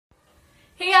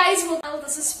Hey guys, welcome.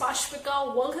 This is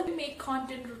Pashpika. Welcome to Make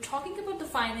Content. We're talking about the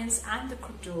finance and the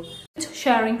crypto.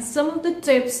 Sharing some of the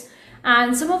tips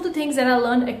and some of the things that I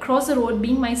learned across the road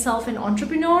being myself an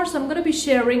entrepreneur. So I'm going to be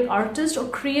sharing artist or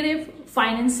creative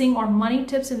financing or money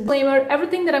tips and disclaimer.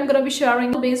 Everything that I'm going to be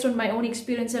sharing based on my own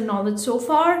experience and knowledge so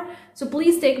far. So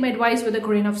please take my advice with a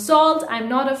grain of salt. I'm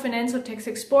not a finance or tax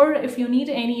expert. If you need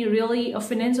any really a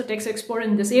finance or tax expert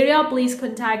in this area, please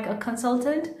contact a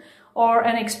consultant or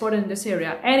an expert in this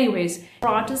area. Anyways, for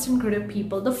artists and creative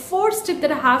people, the first tip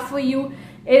that I have for you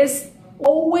is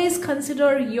always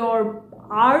consider your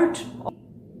art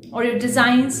or your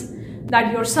designs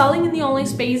that you're selling in the online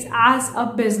space as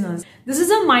a business. This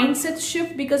is a mindset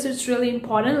shift because it's really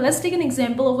important. Let's take an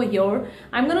example over here.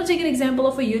 I'm going to take an example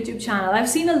of a YouTube channel. I've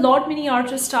seen a lot many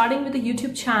artists starting with a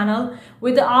YouTube channel,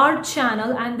 with the art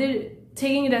channel, and they're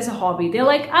taking it as a hobby. They're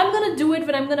like, I'm gonna do it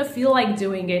when I'm gonna feel like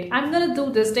doing it. I'm gonna do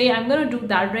this day, I'm gonna do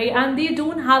that day, and they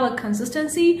don't have a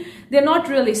consistency. They're not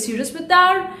really serious with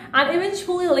that, and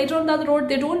eventually later on down the road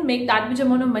they don't make that much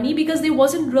amount of money because they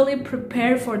wasn't really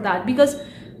prepared for that. Because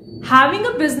having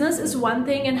a business is one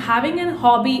thing and having a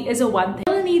hobby is a one thing.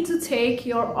 You need to take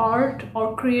your art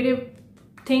or creative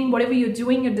thing, whatever you're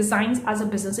doing, your designs as a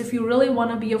business. If you really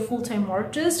want to be a full-time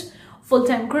artist,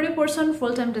 full-time creative person,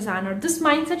 full-time designer, this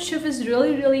mindset shift is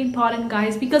really important,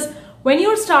 guys, because when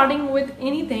you're starting with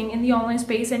anything in the online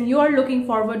space and you are looking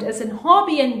forward as a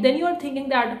hobby, and then you're thinking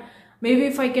that maybe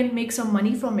if I can make some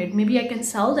money from it, maybe I can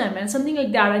sell them and something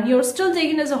like that, and you're still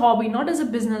taking it as a hobby, not as a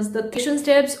business, the action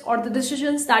steps or the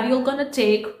decisions that you're gonna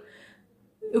take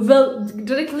will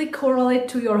directly correlate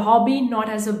to your hobby, not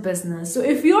as a business. So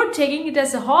if you're taking it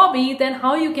as a hobby, then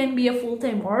how you can be a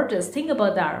full-time artist? Think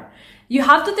about that. You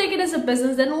have to take it as a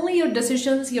business, then only your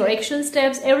decisions, your action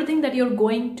steps, everything that you're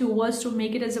going towards to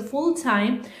make it as a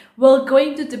full-time will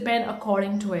going to depend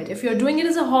according to it. If you're doing it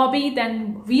as a hobby,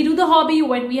 then we do the hobby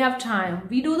when we have time.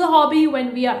 We do the hobby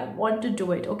when we want to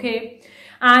do it, okay?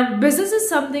 And business is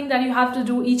something that you have to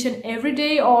do each and every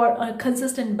day or a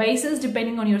consistent basis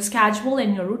depending on your schedule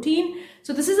and your routine.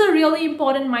 So this is a really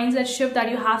important mindset shift that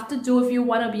you have to do if you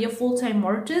want to be a full-time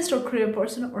artist or creative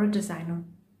person or a designer.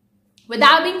 With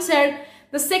that being said,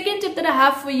 the second tip that I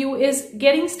have for you is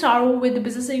getting started with the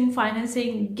business and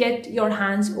financing. Get your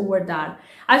hands over that.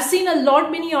 I've seen a lot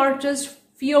many artists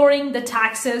fearing the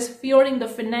taxes, fearing the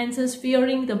finances,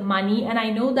 fearing the money. And I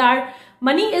know that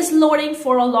money is loading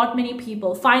for a lot many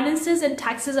people. Finances and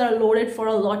taxes are loaded for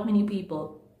a lot many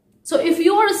people. So if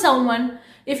you are someone,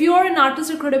 if you are an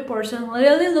artist or creative person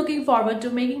really looking forward to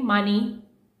making money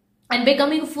and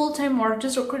becoming a full-time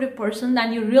artist or creative person,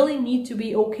 then you really need to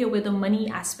be okay with the money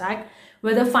aspect,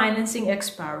 with the financing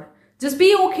expert. Just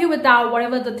be okay with that,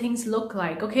 whatever the things look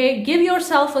like, okay? Give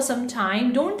yourself some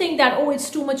time. Don't think that, oh, it's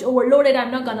too much overloaded,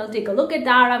 I'm not gonna take a look at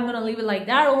that, I'm gonna leave it like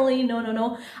that only.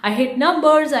 No. I hate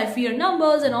numbers, I fear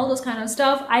numbers and all those kind of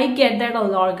stuff. I get that a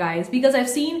lot, guys, because I've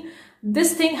seen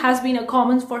this thing has been a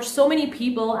common for so many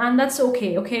people, and that's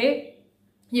okay, okay?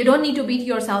 You don't need to beat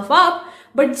yourself up,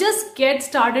 but just get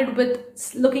started with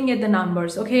looking at the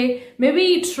numbers, okay?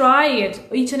 Maybe try it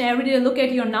each and every day. Look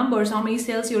at your numbers, how many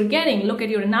sales you're getting. Look at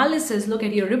your analysis, look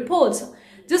at your reports.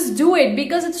 Just do it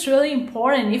because it's really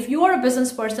important. If you are a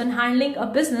business person handling a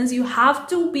business, you have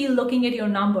to be looking at your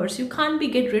numbers. You can't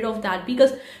get rid of that,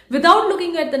 because without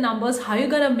looking at the numbers, how are you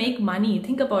gonna make money?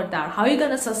 Think about that. How are you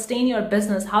gonna sustain your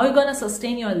business? How are you gonna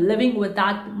sustain your living with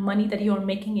that money that you're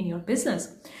making in your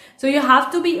business? So you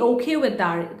have to be okay with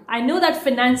that. I know that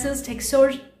finances,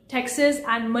 taxes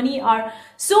and money are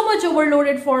so much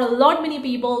overloaded for a lot many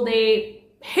people. They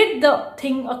hit the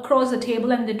thing across the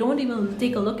table and they don't even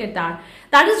take a look at that.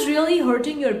 That is really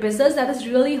hurting your business. That is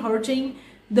really hurting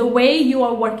the way you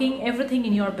are working everything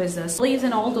in your business. Leaves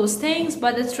and all those things,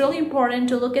 but it's really important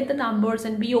to look at the numbers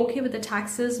and be okay with the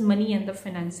taxes, money and the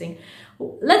financing.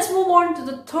 Let's move on to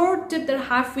the third tip that I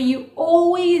have for you.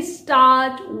 Always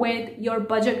start with your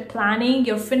budget planning,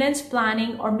 your finance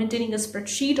planning, or maintaining a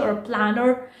spreadsheet or a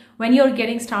planner when you're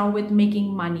getting started with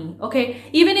making money, okay?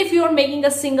 Even if you're making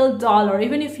a single dollar,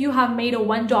 even if you have made a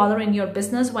 $1 in your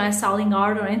business while selling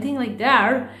art or anything like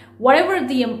that, whatever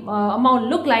the amount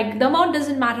look like, the amount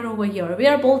doesn't matter over here. We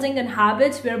are building in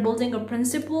habits, we are building a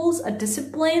principles, a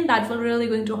discipline that will really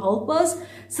going to help us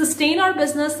sustain our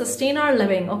business, sustain our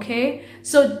living, okay?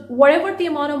 So whatever the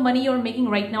amount of money you're making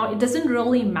right now, it doesn't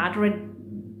really matter at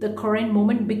the current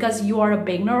moment because you are a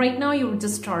beginner right now, you're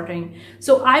just starting.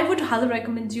 So I would highly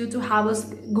recommend you to have a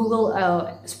Google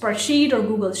spreadsheet or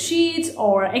Google Sheets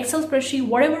or Excel spreadsheet,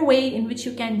 whatever way in which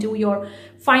you can do your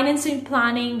financing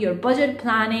planning, your budget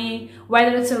planning,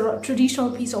 whether it's a traditional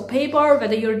piece of paper,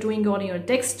 whether you're doing it on your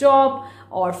desktop,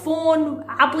 or phone,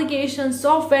 application,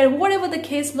 software, whatever the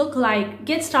case look like,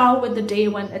 get started with the day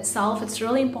one itself. It's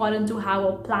really important to have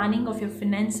a planning of your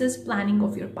finances, planning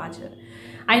of your budget.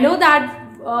 I know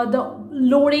that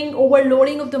the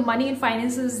overloading of the money and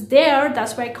finances is there.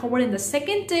 That's why I covered in the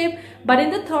second tip. But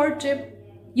in the third tip,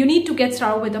 you need to get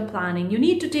started with the planning. You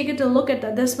need to take a look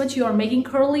at this much you are making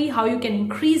currently, how you can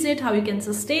increase it, how you can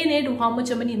sustain it, how much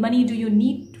money do you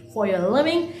need for your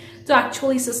living to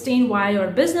actually sustain via your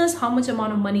business, how much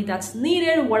amount of money that's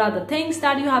needed, what are the things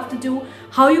that you have to do,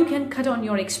 how you can cut on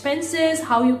your expenses,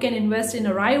 how you can invest in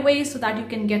the right way so that you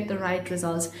can get the right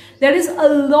results. There is a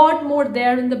lot more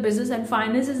there in the business and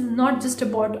finance. Is not just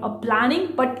about a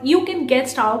planning, but you can get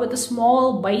started with the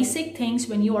small basic things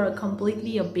when you are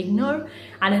completely a beginner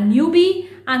and a newbie,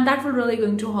 and that will really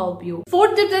going to help you.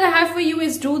 Fourth tip that I have for you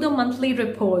is do the monthly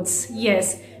reports.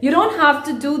 Yes, you don't have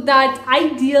to do that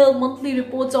ideal monthly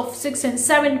reports of 6 and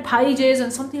 7 pages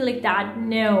and something like that.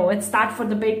 No, it's that for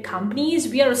the big companies.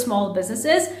 We are small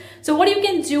businesses. So what you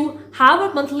can do, have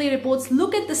a monthly reports,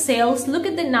 look at the sales, look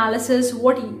at the analysis,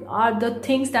 what are the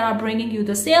things that are bringing you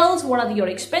the sales, what are your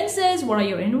expenses, what are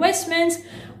your investments,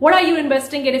 what are you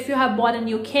investing in if you have bought a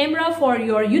new camera for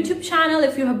your YouTube channel,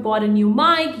 if you have bought a new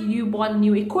mic, you bought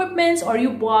new equipment, or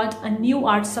you bought a new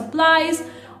art supplies,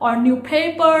 or new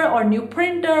paper or new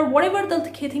printer, whatever the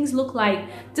things look like.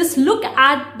 Just look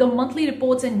at the monthly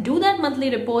reports and do that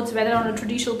monthly reports, whether on a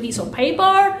traditional piece of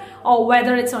paper or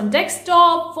whether it's on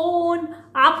desktop, phone,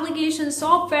 application,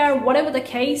 software, whatever the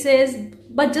case is.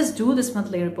 But just do this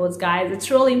monthly reports, guys.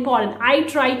 It's really important. I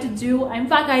try to do, in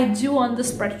fact, I do on the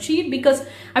spreadsheet, because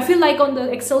I feel like on the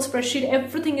Excel spreadsheet,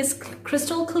 everything is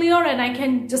crystal clear and I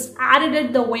can just edit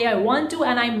it the way I want to,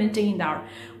 and I maintain that.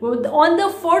 On the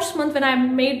first month when I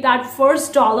made that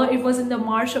first dollar, it was in the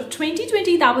March of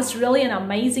 2020. That was really an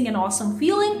amazing and awesome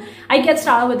feeling. I get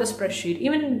started with the spreadsheet.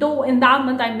 Even though in that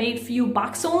month I made few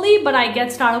bucks only, but I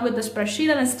get started with the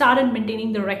spreadsheet and I started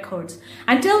maintaining the records.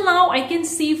 Until now, I can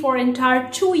see for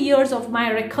entire 2 years of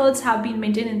my records have been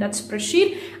maintained in that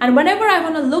spreadsheet. And whenever I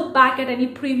want to look back at any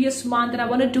previous month and I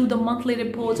want to do the monthly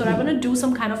reports or I want to do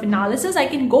some kind of analysis, I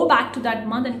can go back to that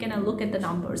month and can look at the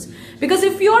numbers. Because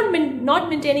if you're not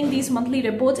maintaining these monthly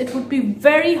reports, it would be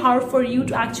very hard for you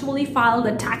to actually file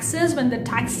the taxes when the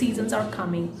tax seasons are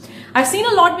coming. I've seen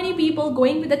a lot many people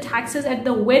going with the taxes at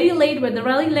the very late, when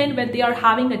they are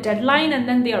having a deadline, and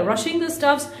then they are rushing the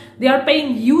stuffs. They are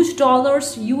paying huge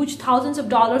dollars, huge thousands of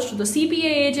dollars to the CPA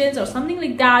agents or something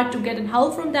like that to get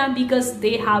help from them, because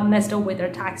they have messed up with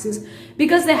their taxes,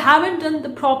 because they haven't done the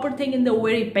proper thing in the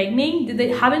very beginning. They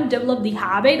haven't developed the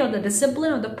habit or the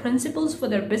discipline or the principles for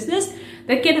their business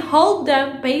that can help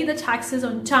them pay the taxes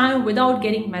on time without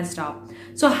getting messed up.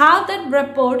 So have that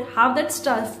report, have that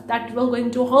stuff that will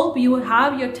going to help you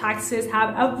have your taxes,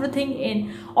 have everything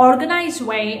in organized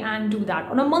way, and do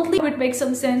that on a monthly. It makes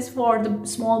some sense for the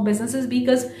small businesses,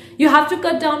 because you have to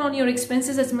cut down on your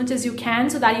expenses as much as you can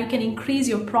so that you can increase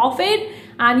your profit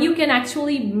and you can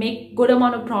actually make good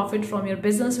amount of profit from your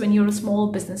business when you're a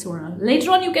small business owner.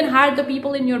 Later on, you can hire the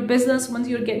people in your business once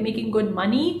you're making good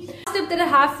money. The tip that I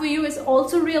have for you is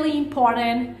also really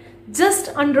important. Just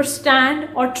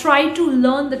understand or try to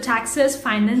learn the taxes,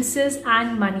 finances,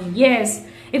 and money. Yes,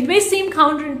 it may seem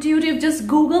counterintuitive. Just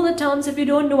Google the terms if you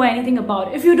don't know anything about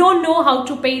it. If you don't know how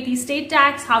to pay the state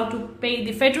tax, how to pay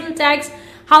the federal tax,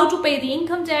 how to pay the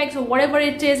income tax, or whatever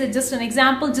it is, it's just an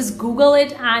example. Just Google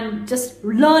it and just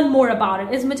learn more about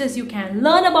it as much as you can.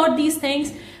 Learn about these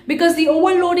things, because the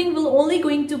overloading will only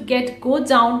going to go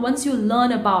down once you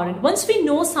learn about it. Once we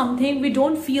know something, we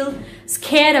don't feel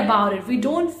scared about it. We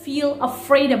don't feel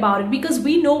afraid about it, because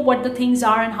we know what the things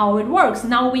are and how it works.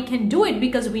 Now we can do it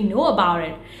because we know about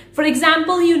it. For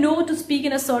example, you know to speak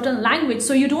in a certain language,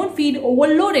 so you don't feel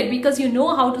overloaded because you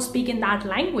know how to speak in that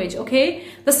language, okay?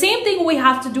 The same thing we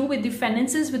have to do with the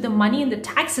finances, with the money and the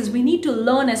taxes. We need to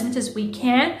learn as much as we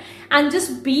can and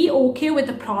just be okay with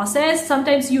the process.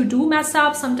 Sometimes you do mess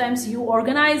up, sometimes you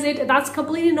organize it. That's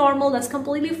completely normal. That's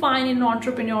completely fine in an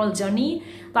entrepreneurial journey.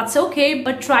 That's okay,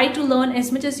 but try to learn as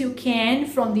much as you can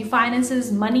from the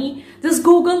finances, money. Just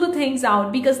Google the things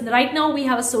out, because right now we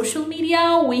have a social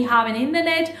media, we have an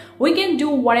internet, we can do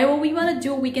whatever we want to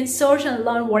do. We can search and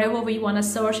learn whatever we want to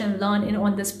search and learn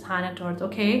on this planet Earth,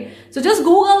 okay? So just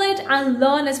Google it and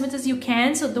learn as much as you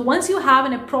can. So once you have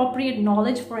an appropriate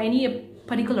knowledge for any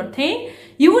particular thing,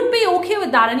 you would be okay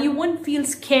with that, and you wouldn't feel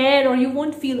scared or you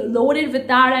won't feel loaded with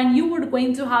that, and you would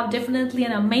going to have definitely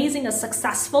an amazing, a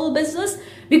successful business,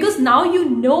 because now you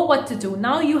know what to do.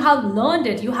 Now you have learned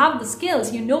it, you have the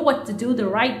skills, you know what to do, the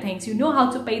right things, you know how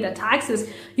to pay the taxes,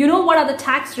 you know what are the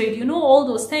tax rate, you know all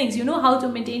those things, you know how to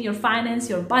maintain your finance,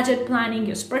 your budget planning,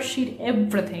 your spreadsheet,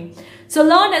 everything. So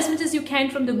learn as much as you can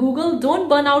from the Google. Don't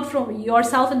burn out from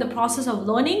yourself in the process of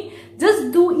learning.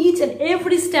 Just do each and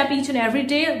every step each and every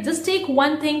day. Just take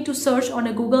one thing to search on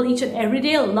a Google each and every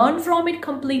day, learn from it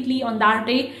completely on that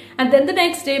day, and then the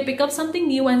next day pick up something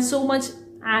new, and so much,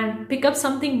 and pick up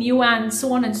something new, and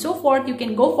so on and so forth. You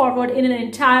can go forward in an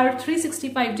entire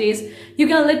 365 days. You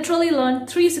can literally learn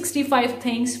 365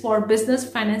 things for business,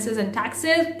 finances, and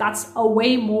taxes. That's a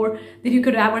way more than you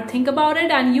could ever think about it,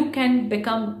 and you can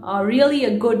become really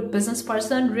a good business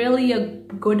person, really a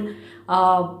good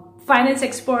finance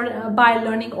expert by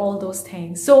learning all those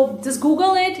things. So just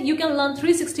Google it. You can learn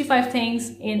 365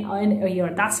 things in a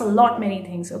year. That's a lot many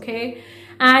things, okay?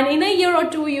 And in a year or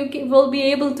two, you will be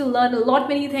able to learn a lot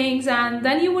many things, and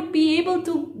then you would be able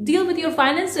to deal with your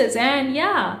finances. And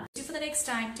yeah, see you for the next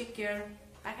time. Take care.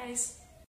 Bye guys.